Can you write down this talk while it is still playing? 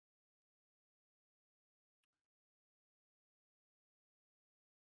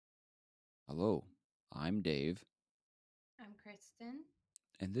Hello, I'm Dave, I'm Kristen.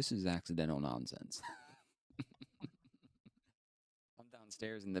 and this is Accidental Nonsense. I'm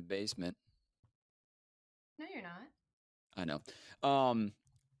downstairs in the basement. No, you're not. I know.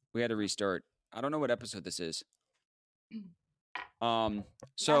 We had to restart. I don't know what episode this is.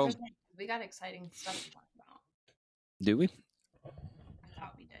 So We got exciting stuff to talk about. do we? I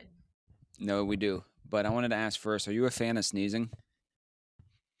thought we did. No, we do. But I wanted to ask first, are you a fan of sneezing?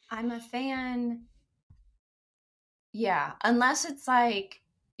 I'm a fan. Yeah, unless it's like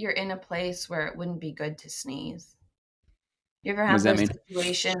you're in a place where it wouldn't be good to sneeze. You ever What have does that those mean?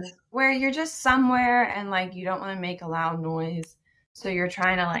 situations where you're just somewhere and like you don't want to make a loud noise, so you're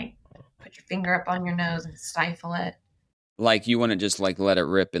trying to like put your finger up on your nose and stifle it? Like you want to just like let it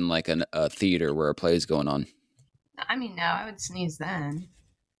rip in like a theater where a play's going on? I mean, no, I would sneeze then.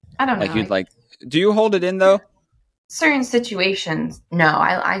 I don't Like know. you'd like, do you hold it in though? Certain situations, no,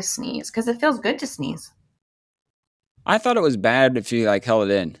 I sneeze because it feels good to sneeze. I thought it was bad if you like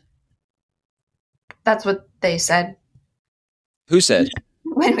held it in. That's what they said Who said?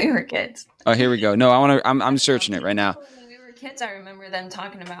 when we were kids. Oh, here we go. No, I want to. I'm searching it right now. When we were kids, I remember them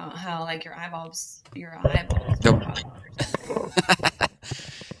talking about how like your eyeballs.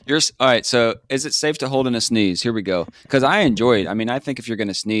 All right. So, is it safe to hold in a sneeze? Here we go. Because I enjoy it. I mean, I think if you're going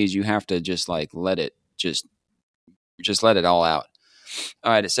to sneeze, you have to just like let it just let it all out.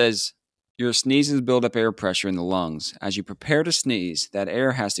 All right. It says your sneezes build up air pressure in the lungs. As you prepare to sneeze, that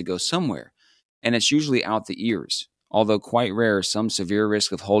air has to go somewhere, and it's usually out the ears. Although quite rare, some severe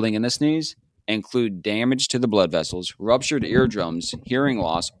risk of holding in a sneeze include damage to the blood vessels, ruptured eardrums, hearing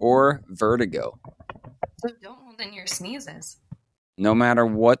loss, or vertigo. So don't hold in your sneezes. No matter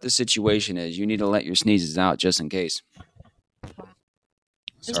what the situation is, you need to let your sneezes out just in case. Wow.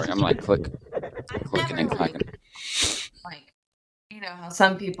 Sorry, I'm like clicking and clacking. Like, you know how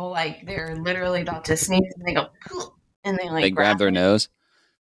some people like they're literally about to sneeze and they go and they like grab their nose.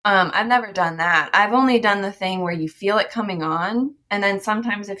 I've never done that. I've only done the thing where you feel it coming on, and then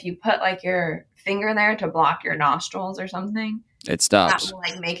sometimes if you put like your finger there to block your nostrils or something, it stops. That will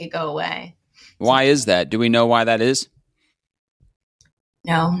like make it go away. Why is that? Do we know why that is?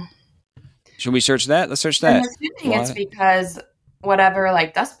 No. Should we search that? Let's search that. I'm assuming it's because whatever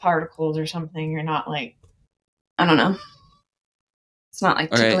like dust particles or something, you're not like, I don't know. It's not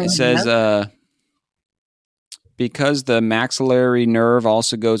like okay. It says because the maxillary nerve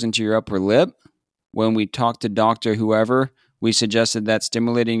also goes into your upper lip. When we talked to Dr. Whoever, we suggested that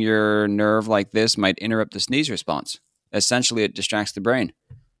stimulating your nerve like this might interrupt the sneeze response. Essentially, it distracts the brain.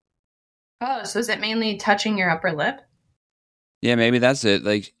 Oh, so is it mainly touching your upper lip? Yeah, maybe that's it.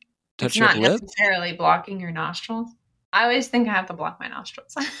 Like, touch your lip? It's not necessarily blocking your nostrils. I always think I have to block my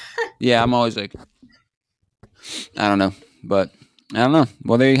nostrils. Yeah, I'm always like, I don't know. But, I don't know.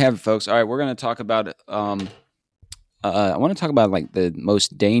 Well, there you have it, folks. All right, we're going to talk about I want to talk about like the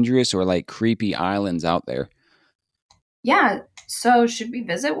most dangerous or like creepy islands out there. Yeah. So should we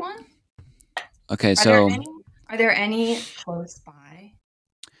visit one? Okay. Are there any close by?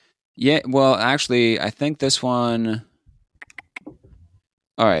 Yeah. Well, actually, I think this one.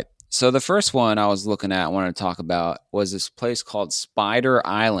 All right. So the first one I was looking at, I wanted to talk about was this place called Spider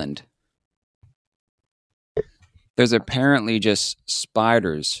Island. There's apparently just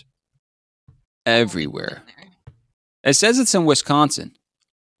spiders everywhere. It says it's in Wisconsin.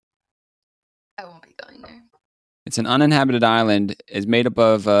 I won't be going there. It's an uninhabited island. It's made up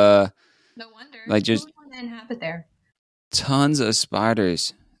of no wonder. Like just who would inhabit there? Tons of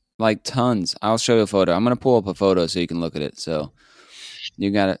spiders. Like tons. I'll show you a photo. I'm gonna pull up a photo so you can look at it. So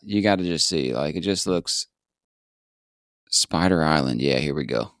you gotta just see. Like it just looks Spider Island. Yeah, here we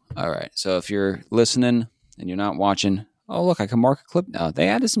go. All right. So if you're listening and you're not watching, oh look, I can mark a clip now. They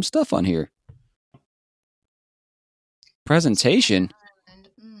added some stuff on here. Presentation.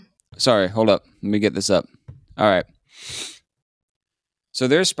 Sorry, hold up. Let me get this up. All right. So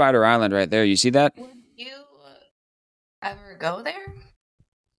there's Spider Island right there. You see that? Would you ever go there?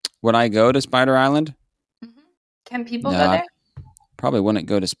 Would I go to Spider Island? Mm-hmm. Can people go there? Probably wouldn't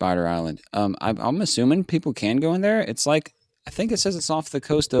go to Spider Island. I'm assuming people can go in there. It's like, I think it says it's off the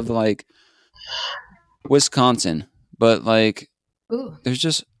coast of like Wisconsin, but like, ooh, there's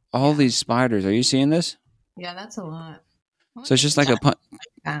just all these spiders. Are you seeing this? Yeah, that's a lot. So it's just like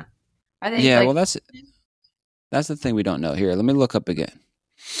Are they? Yeah, well, that's the thing we don't know. Here, let me look up again.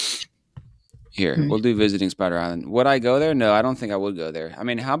 Here, we'll do visiting Spider Island. Would I go there? No, I don't think I would go there. I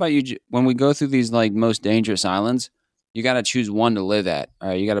mean, how about you? When we go through these like most dangerous islands, you got to choose one to live at. All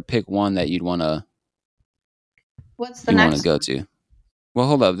right, you got to pick one that you'd want to. What's the next? Want to go to? Well,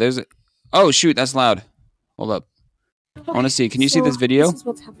 hold up. Oh shoot, that's loud. Hold up. I want to see. Can you see this video? This is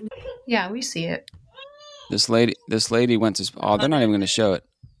what's happening. Yeah, we see it. This lady went to. Oh, they're not even going to show it.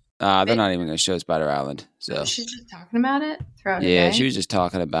 They're not even going to show Spider Island. So she's just talking about it throughout her yeah, day. she was just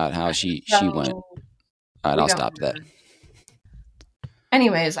talking about how she went. All right, I'll stop that.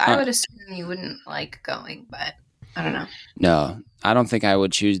 Anyways, I would assume you wouldn't like going, but I don't know. No, I don't think I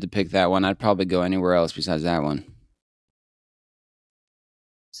would choose to pick that one. I'd probably go anywhere else besides that one.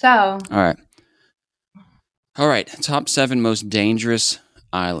 So, all right. Top 7 most dangerous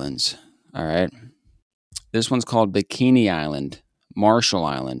islands. All right. This one's called Bikini Island, Marshall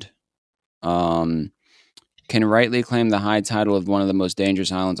Island. Can rightly claim the high title of one of the most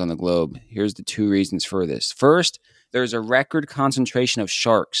dangerous islands on the globe. Here's the 2 reasons for this. First, there's a record concentration of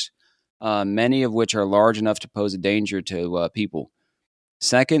sharks, many of which are large enough to pose a danger to people.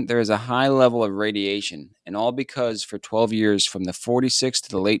 Second, there is a high level of radiation, and all because for 12 years, from the 46 to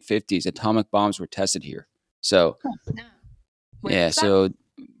the late 50s, atomic bombs were tested here. So, so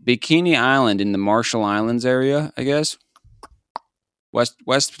Bikini Island in the Marshall Islands area, I guess,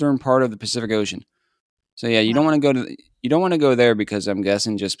 western part of the Pacific Ocean. So yeah, you don't want to go there because I'm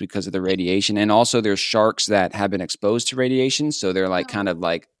guessing just because of the radiation, and also there's sharks that have been exposed to radiation, so they're like kind of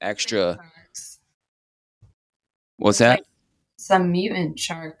like extra. What's that? Some mutant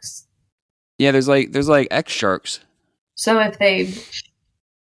sharks. Yeah, there's like X sharks. So if they,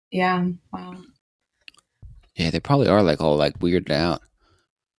 wow. Yeah, they probably are like all like weirded out.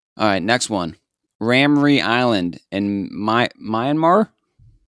 All right, next one, Ramri Island in Myanmar.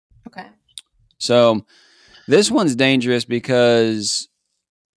 Okay. So this one's dangerous because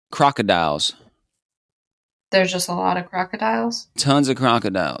crocodiles. There's just a lot of crocodiles? Tons of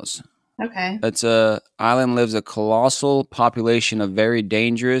crocodiles. Okay. It's a island lives a colossal population of very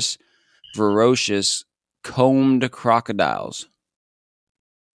dangerous, ferocious, combed crocodiles.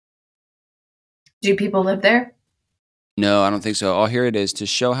 Do people live there? No, I don't think so. Oh, here it is. To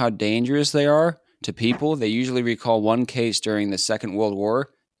show how dangerous they are to people, they usually recall one case during the Second World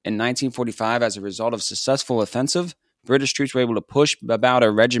War. In 1945, as a result of successful offensive, British troops were able to push about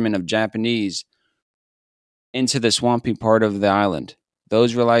a regiment of Japanese into the swampy part of the island.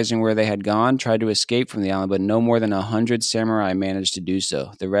 Those realizing where they had gone tried to escape from the island, but no more than 100 samurai managed to do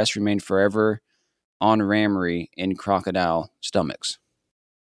so. The rest remained forever on Ramri in crocodile stomachs.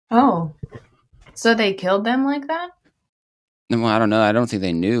 Oh, so they killed them like that? Well, I don't know. I don't think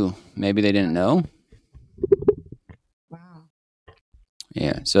they knew. Maybe they didn't know. Wow.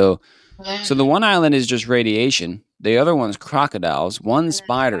 Yeah. So the one island is just radiation. The other one's crocodiles. One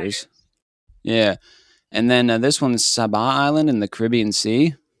spiders. Yeah. And then this one's Sabah Island in the Caribbean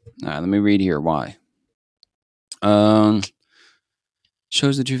Sea. All right, let me read here why.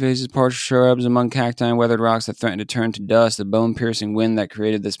 Shows the two phases, partial shrubs among cacti and weathered rocks that threaten to turn to dust. The bone-piercing wind that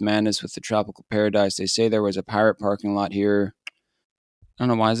created this madness with the tropical paradise. They say there was a pirate parking lot here. I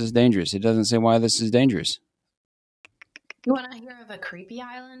don't know, why is this dangerous? It doesn't say why this is dangerous. You want to hear of a creepy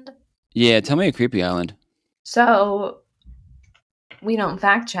island? Yeah, tell me a creepy island. So, we don't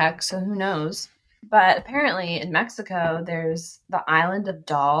fact check, so who knows? But apparently in Mexico, there's the island of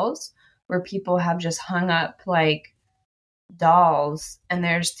dolls where people have just hung up like dolls, and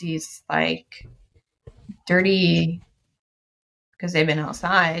there's these like dirty, because they've been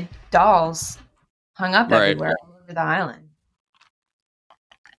outside, dolls hung up everywhere all over the island.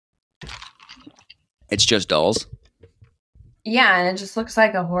 It's just dolls? Yeah, and it just looks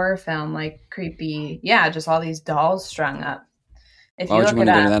like a horror film, like creepy. Yeah, just all these dolls strung up. If Why would you want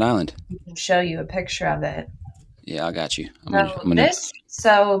to go to that island? I can show you a picture of it. Yeah, I got you.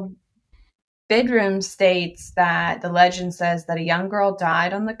 So Bidroom states that the legend says that a young girl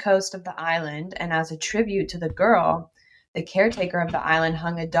died on the coast of the island, and as a tribute to the girl, the caretaker of the island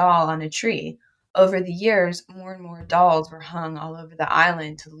hung a doll on a tree. Over the years, more and more dolls were hung all over the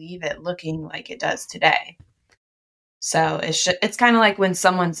island to leave it looking like it does today. So it's kind of like when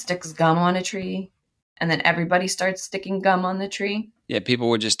someone sticks gum on a tree, and then everybody starts sticking gum on the tree. Yeah, people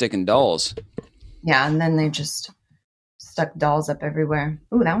were just sticking dolls. Yeah, and then they just stuck dolls up everywhere.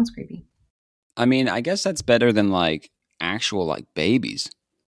 Ooh, that one's creepy. I mean, I guess that's better than like actual like babies.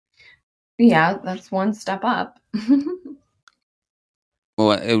 Yeah, that's one step up.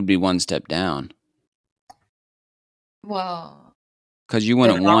 Well, it would be one step down. Well, because you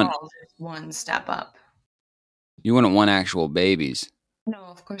wouldn't want one step up. You wouldn't want actual babies. No,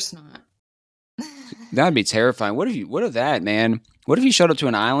 of course not. That'd be terrifying. What if that, man? What if you showed up to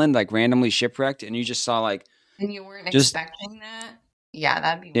an island like randomly shipwrecked and you just saw like, and you weren't expecting that? Yeah,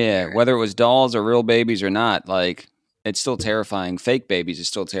 that'd be weird. Whether it was dolls or real babies or not, like it's still terrifying. Fake babies is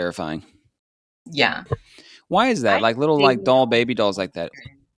still terrifying. Yeah. Like little like doll baby dolls like that.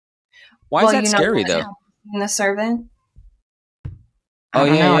 Why is that scary though? In The Servant. Oh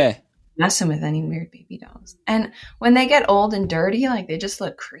yeah. messing with any weird baby dolls. And when they get old and dirty, like they just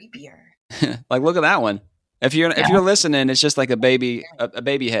look creepier. Like, look at that one. If you're listening, it's just like a baby's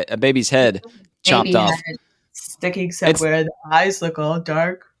head chopped Baby off. head sticking except where the eyes look all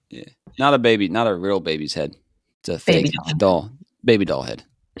dark. Yeah, not a real baby's head. It's a Baby fake baby doll head.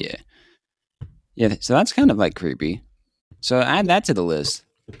 Yeah, yeah. So that's kind of like creepy. So add that to the list.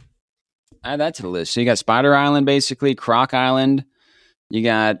 So you got Spider Island, basically Croc Island. You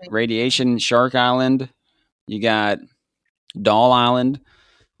got Radiation Shark Island. You got Doll Island.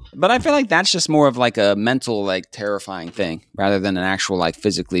 But I feel like that's just more of like a mental, like terrifying thing rather than an actual, like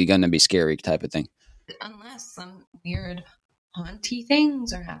physically going to be scary type of thing. Unless some weird haunty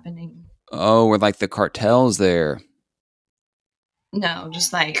things are happening. Oh, or like the cartels there. No,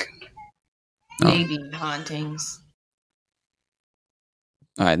 just like maybe hauntings.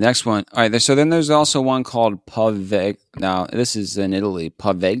 All right, next one. All right, so then there's also one called Now, this is in Italy.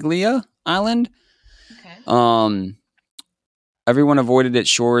 Paveglia Island. Okay. Everyone avoided its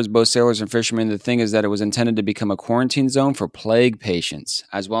shores, both sailors and fishermen. The thing is that it was intended to become a quarantine zone for plague patients,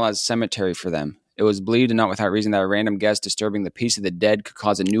 as well as cemetery for them. It was believed, and not without reason, that a random guest disturbing the peace of the dead could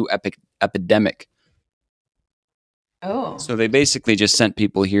cause a new epidemic. Oh. So they basically just sent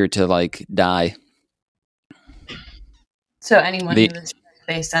people here to, like, die. So anyone who was,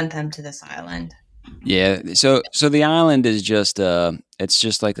 they sent them to this island. Yeah. So the island is just it's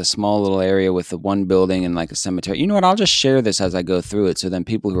just like a small little area with the one building and like a cemetery. You know what? I'll just share this as I go through it, so then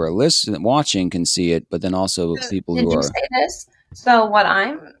people who are watching can see it, but then also people who are. Did you say this? So what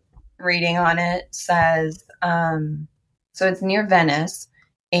I'm reading on it says, so it's near Venice,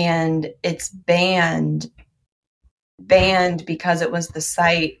 and it's banned because it was the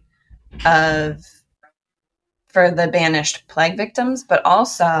site for the banished plague victims, but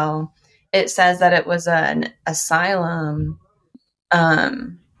also it says that it was an asylum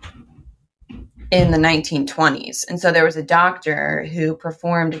in the 1920s. And so there was a doctor who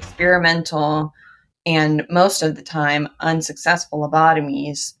performed experimental and most of the time unsuccessful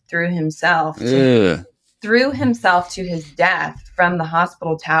lobotomies through himself to his death from the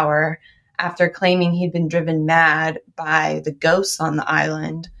hospital tower after claiming he'd been driven mad by the ghosts on the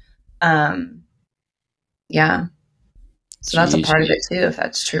island. Yeah. So that's a part of it too, if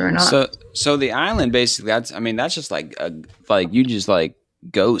that's true or not. So the island basically, that's just like you just like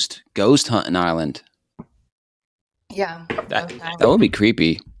ghost hunting island. Yeah. That would be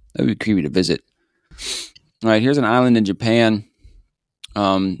creepy. That would be creepy to visit. All right, here's an island in Japan.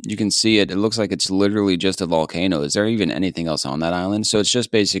 You can see it. It looks like it's literally just a volcano. Is there even anything else on that island? So it's just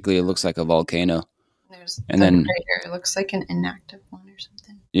basically, it looks like a volcano. Then it looks like an inactive one or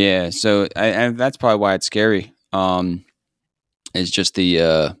something. Yeah, so and that's probably why it's scary. It's just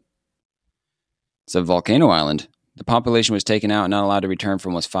it's a volcano island. The population was taken out and not allowed to return for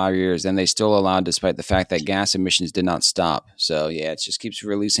almost 5 years. Then they still allowed, despite the fact that gas emissions did not stop. So yeah, it just keeps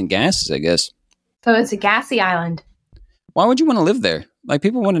releasing gases, I guess. So it's a gassy island. Why would you want to live there? Like,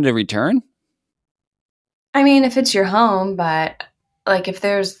 people wanted to return? I mean, if it's your home, but like if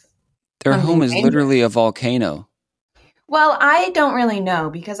their home is literally a volcano. Well, I don't really know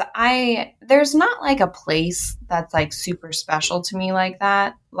because there's not like a place that's like super special to me like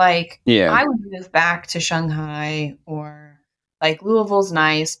that. Like, yeah. I would move back to Shanghai or like Louisville's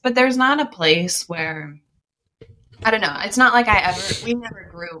nice, but there's not a place where, I don't know. It's not like we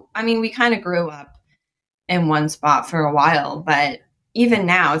kind of grew up in one spot for a while, but even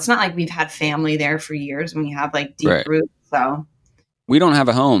now, it's not like we've had family there for years and we have like deep roots. So we don't have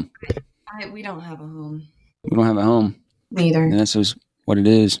a home. We don't have a home. We don't have a home. Neither. And that's just what it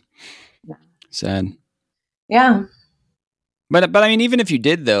is. Yeah. Sad. Yeah. But I mean, even if you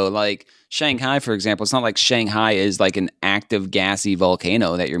did though, like Shanghai, for example, it's not like Shanghai is like an active gassy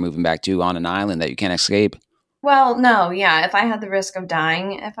volcano that you're moving back to on an island that you can't escape. Well, no, yeah. If I had the risk of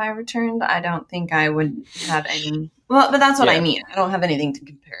dying if I returned, I don't think I would have any. Well, but that's what I mean. I don't have anything to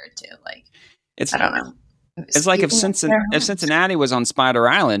compare it to. Like, I don't know. It's like if Cincinnati was on Spider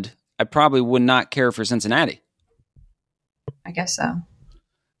Island, I probably would not care for Cincinnati. I guess so.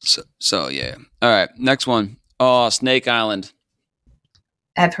 So yeah. All right, next one. Oh, Snake Island.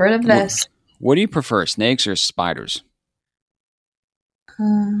 I've heard of this. What do you prefer, snakes or spiders?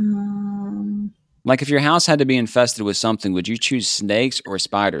 Like, if your house had to be infested with something, would you choose snakes or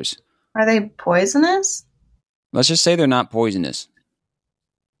spiders? Are they poisonous? Let's just say they're not poisonous.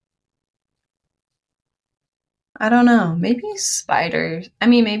 I don't know. Maybe spiders. I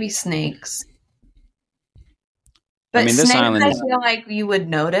mean, maybe snakes. But snakes, this island I feel like you would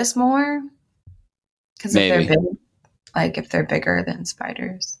notice more. Because if they're big, like if they're bigger than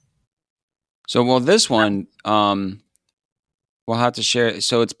spiders. So, well, this one, We'll have to share.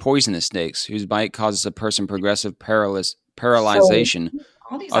 So it's poisonous snakes whose bite causes a person progressive So paralyzation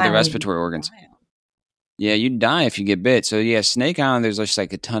all these of the islands are respiratory organs. wild. Yeah, you die if you get bit. So yeah, Snake Island. There's just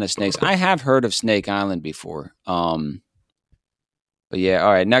like a ton of snakes. I have heard of Snake Island before. But yeah,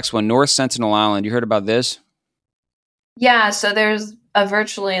 all right. Next one, North Sentinel Island. You heard about this? Yeah, so there's a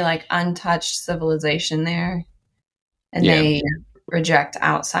virtually like untouched civilization there, and Yeah, they reject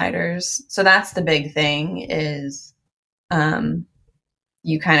outsiders. So that's the big thing is um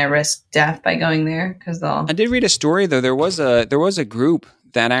you kind of risk death by going there because I they'll did read a story though. There was a group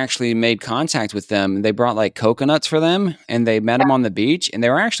that actually made contact with them. They brought like coconuts for them, and they met them on the beach, and they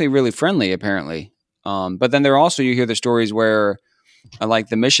were actually really friendly, apparently. But then there also you hear the stories where like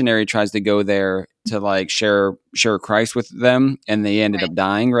the missionary tries to go there to like share Christ with them, and they ended right. up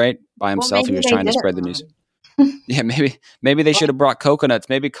dying right by Well, himself. He maybe was they trying to did it spread the news. wrong. Yeah, maybe they should have brought coconuts.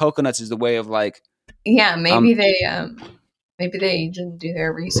 Maybe coconuts is the way of like Yeah, um maybe they didn't do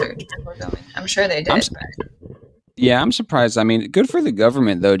their research before going. I'm sure they I'm did, but yeah, I'm surprised. I mean, good for the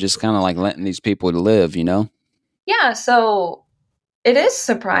government though, just kind of like letting these people live, you know? yeah, so it is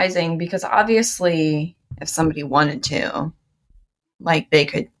surprising because obviously if somebody wanted to, like they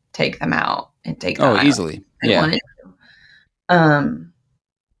could take them out and take the Oh, island easily. if they Yeah. wanted to.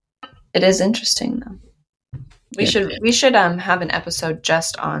 It is interesting though. We Yeah. should have an episode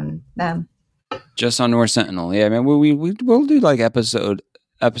just on them. Just on North Sentinel. Yeah, man, we'll do like episode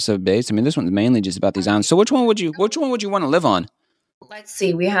based. I mean, this one's mainly just about these islands. So which one would you want to live on? Let's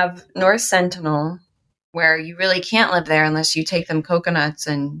see. We have North Sentinel, where you really can't live there unless you take them coconuts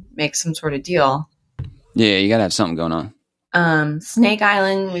and make some sort of deal. Yeah, you gotta have something going on. Snake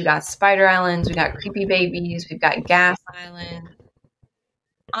Island. We've got Spider Islands. We got Creepy Babies. We've got Gas Island.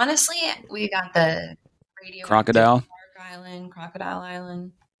 Honestly, we got the radioactive Crocodile. Shark Island, Crocodile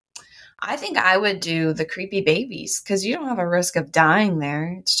Island. I think I would do the Creepy Babies because you don't have a risk of dying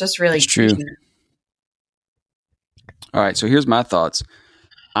there. It's just really It's true. cute. All right, so here's my thoughts.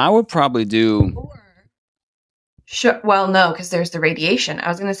 I would probably do. Well, no, because there's the radiation. I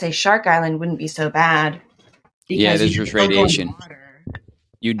was going to say Shark Island wouldn't be so bad. Yeah, there's you just still go in radiation. water,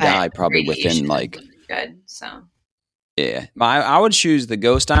 You but die probably radiation within like. is really good. So Yeah, I would choose the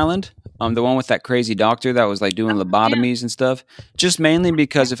Ghost Island. The one with that crazy doctor that was like doing lobotomies and stuff. Just mainly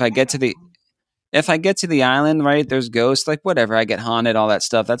because if I get to the island, right, there's ghosts, like whatever, I get haunted, all that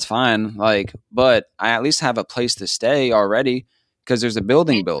stuff, that's fine. Like, but I at least have a place to stay already because there's a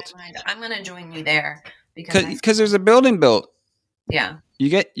building built. I'm going to join you there Because there's a building built. Yeah. You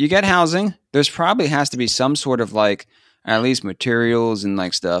get housing. There's probably has to be some sort of like at least materials and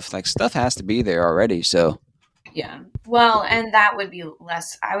like stuff. Like stuff has to be there already. So Yeah. Well, and that would be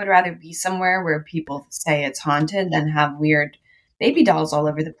less. I would rather be somewhere where people say it's haunted than have weird baby dolls all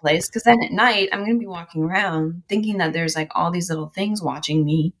over the place. Because then at night, I'm going to be walking around thinking that there's like all these little things watching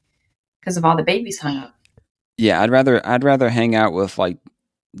me because of all the babies hung up. yeah, I'd rather hang out with like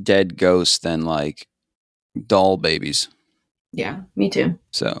dead ghosts than like doll babies. Yeah, me too.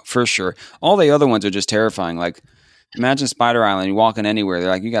 So for sure, all the other ones are just terrifying. Like imagine Spider Island. You walking anywhere, they're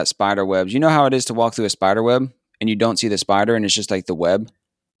like you got spider webs. You know how it is to walk through a spider web and you don't see the spider and it's just like the web.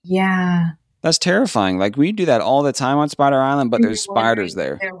 Yeah. That's terrifying. Like we do that all the time on Spider Island, but And there's you're wondering spiders if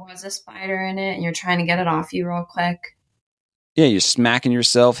there. there was a spider in it and you're trying to get it off you real quick. Yeah, you're smacking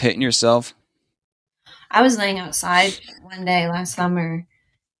yourself, hitting yourself. I was laying outside one day last summer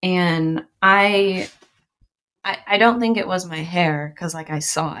and I don't think it was my hair because like I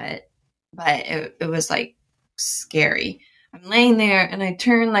saw it, but it was like scary. I'm laying there and I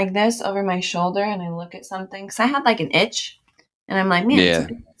turn like this over my shoulder and I look at something because I had like an itch and I'm like, man, Yeah,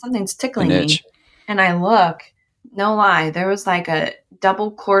 something's an tickling me. itch. And I look, no lie, there was like a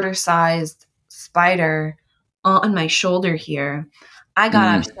double quarter sized spider on my shoulder here. I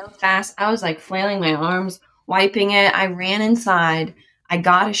got up so fast. I was like flailing my arms, wiping it. I ran inside. I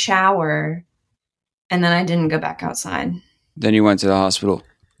got a shower. And then I didn't go back outside. Then you went to the hospital.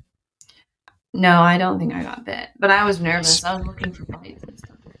 No, I don't think I got bit. But I was nervous. I was looking for bites and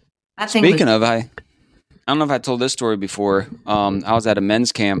stuff. Speaking of, I don't know if I told this story before. I was at a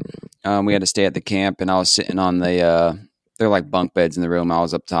men's camp. We had to stay at the camp, and I was sitting on the. They're like bunk beds in the room. I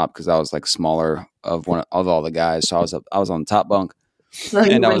was up top because I was like smaller of all the guys, so I was on the top bunk, So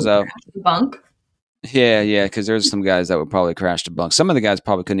and I was the bunk. Yeah, because there's some guys that would probably crash the bunk. Some of the guys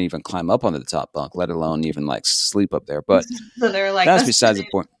probably couldn't even climb up onto the top bunk, let alone even like sleep up there. But So they're like, that's besides the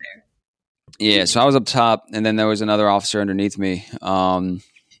point. Yeah, so I was up top, and then there was another officer underneath me. And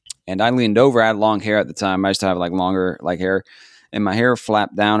I leaned over. I had long hair at the time. I used to have like longer hair, and my hair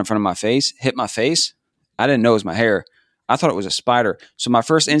flapped down in front of my face, hit my face. I didn't know it was my hair. I thought it was a spider. So my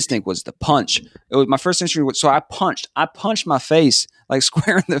first instinct was to punch. It was my first instinct. So I punched my face, like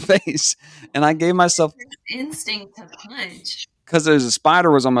square in the face. And I gave myself instinct to punch. Because there's a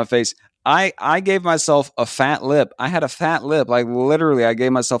spider was on my face. I gave myself a fat lip. I had a fat lip. Like literally, I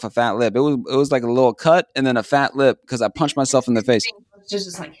gave myself a fat lip. It was like a little cut and then a fat lip because I punched myself in the face.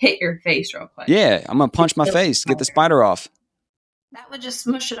 Just like hit your face real quick. Yeah, I'm gonna punch my face, get the spider off. That would just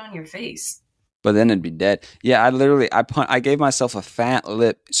smush it on your face. But then it'd be dead. Yeah, I gave myself a fat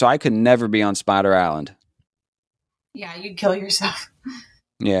lip, so I could never be on Spider Island. Yeah, you'd kill yourself.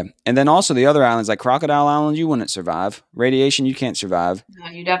 Yeah, and then also the other islands like Crocodile Island, you wouldn't survive. Radiation, you can't survive. No,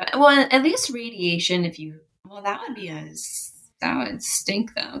 you definitely. Well, at least radiation. That would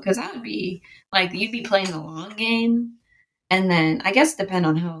stink though, because that would be like you'd be playing the long game, and then I guess depend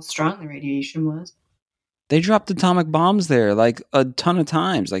on how strong the radiation was. They dropped atomic bombs there like a ton of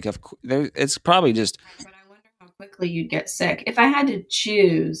times. Like it's probably just. But I wonder how quickly you'd get sick. If I had to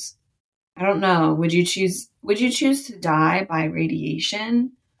choose, I don't know. Would you choose to die by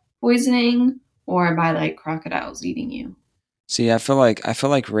radiation poisoning or by like crocodiles eating you? See, I feel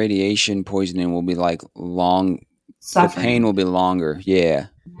like radiation poisoning will be like long. Suffering. The pain will be longer. Yeah.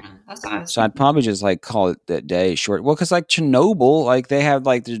 That's what I was so I'd probably just like call it that day short. Well, because like Chernobyl, like they have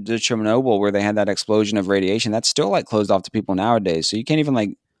like the Chernobyl where they had that explosion of radiation. That's still like closed off to people nowadays. So you can't even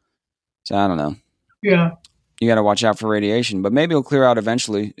like. So I don't know. Yeah. You got to watch out for radiation, but maybe it'll clear out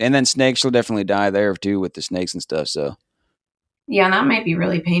eventually. And then snakes will definitely die there too with the snakes and stuff. So. Yeah, and that might be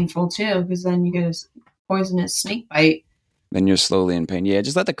really painful too, because then you get a poisonous snake bite. Then you're slowly in pain. Yeah,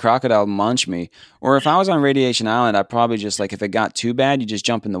 just let the crocodile munch me. Or if I was on Radiation Island, I'd probably just like if it got too bad, you just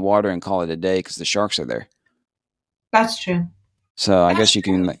jump in the water and call it a day because the sharks are there. That's true. So I guess you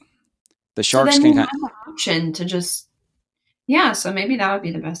can like the sharks so then can you have the option to just. Yeah, so maybe that would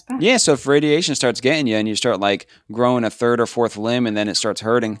be the best bet. Yeah, so if radiation starts getting you and you start like growing a third or fourth limb and then it starts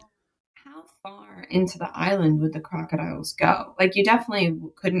hurting. How far into the island would the crocodiles go? Like you definitely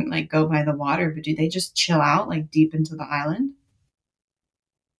couldn't like go by the water, but do they just chill out like deep into the island?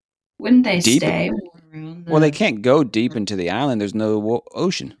 Wouldn't they stay around? Well, they can't go deep into the island. There's no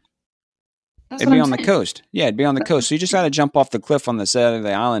ocean. That's it'd be on the coast. Yeah, it'd be on the coast. So you just got to jump off the cliff on the side of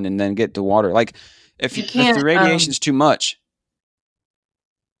the island and then get to water. Like if the radiation's too much.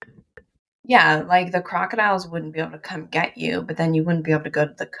 Yeah, like the crocodiles wouldn't be able to come get you, but then you wouldn't be able to go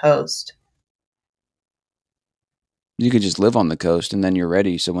to the coast. You could just live on the coast and then you're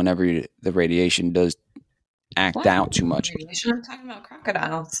ready. So whenever the radiation does act out too much. Radiation? I'm talking about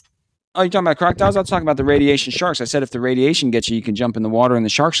crocodiles. Oh, you're talking about crocodiles? I was talking about the radiation sharks. I said if the radiation gets you, you can jump in the water and the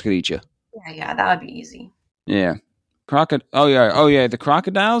sharks could eat you. Yeah, that would be easy. Yeah. Oh, yeah. The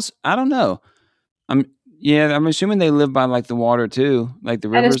crocodiles? I don't know. I'm assuming they live by like the water too, like the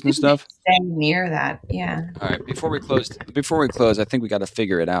rivers and stuff. Stay near that, yeah. All right, before we close, I think we got to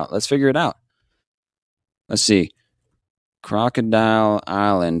figure it out. Let's figure it out. Let's see. Crocodile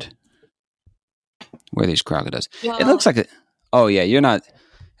Island. Where are these crocodiles? Well, it looks like a. Oh yeah, you're not.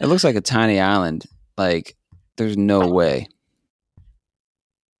 It looks like a tiny island. Like there's no way.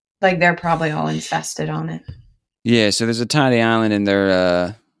 Like they're probably all infested on it. Yeah, so there's a tiny island and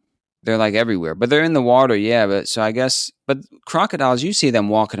they're like everywhere, but they're in the water. Yeah, but crocodiles, you see them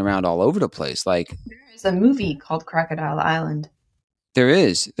walking around all over the place. Like there is a movie called Crocodile Island. There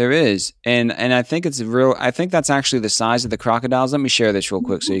is, and I think it's real. I think that's actually the size of the crocodiles. Let me share this real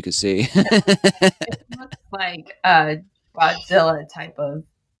quick so you can see. It looks like a Godzilla type of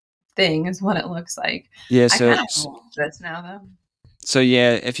thing, is what it looks like. Yeah, so I kind of watch this now though. So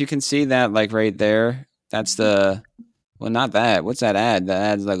yeah, if you can see that, like right there, that's the. Well, not that. What's that ad? That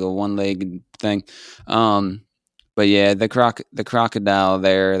ad's like a one-legged thing. But yeah, the crocodile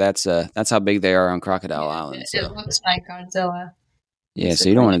there. That's how big they are on Crocodile Island. So. It looks like Godzilla. Yeah, so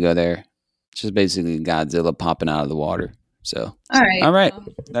you don't want to go there. It's just basically Godzilla popping out of the water. So all right,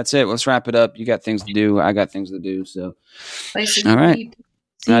 that's it. Let's wrap it up. You got things to do. I got things to do. So all right,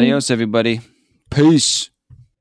 adios, everybody. Peace.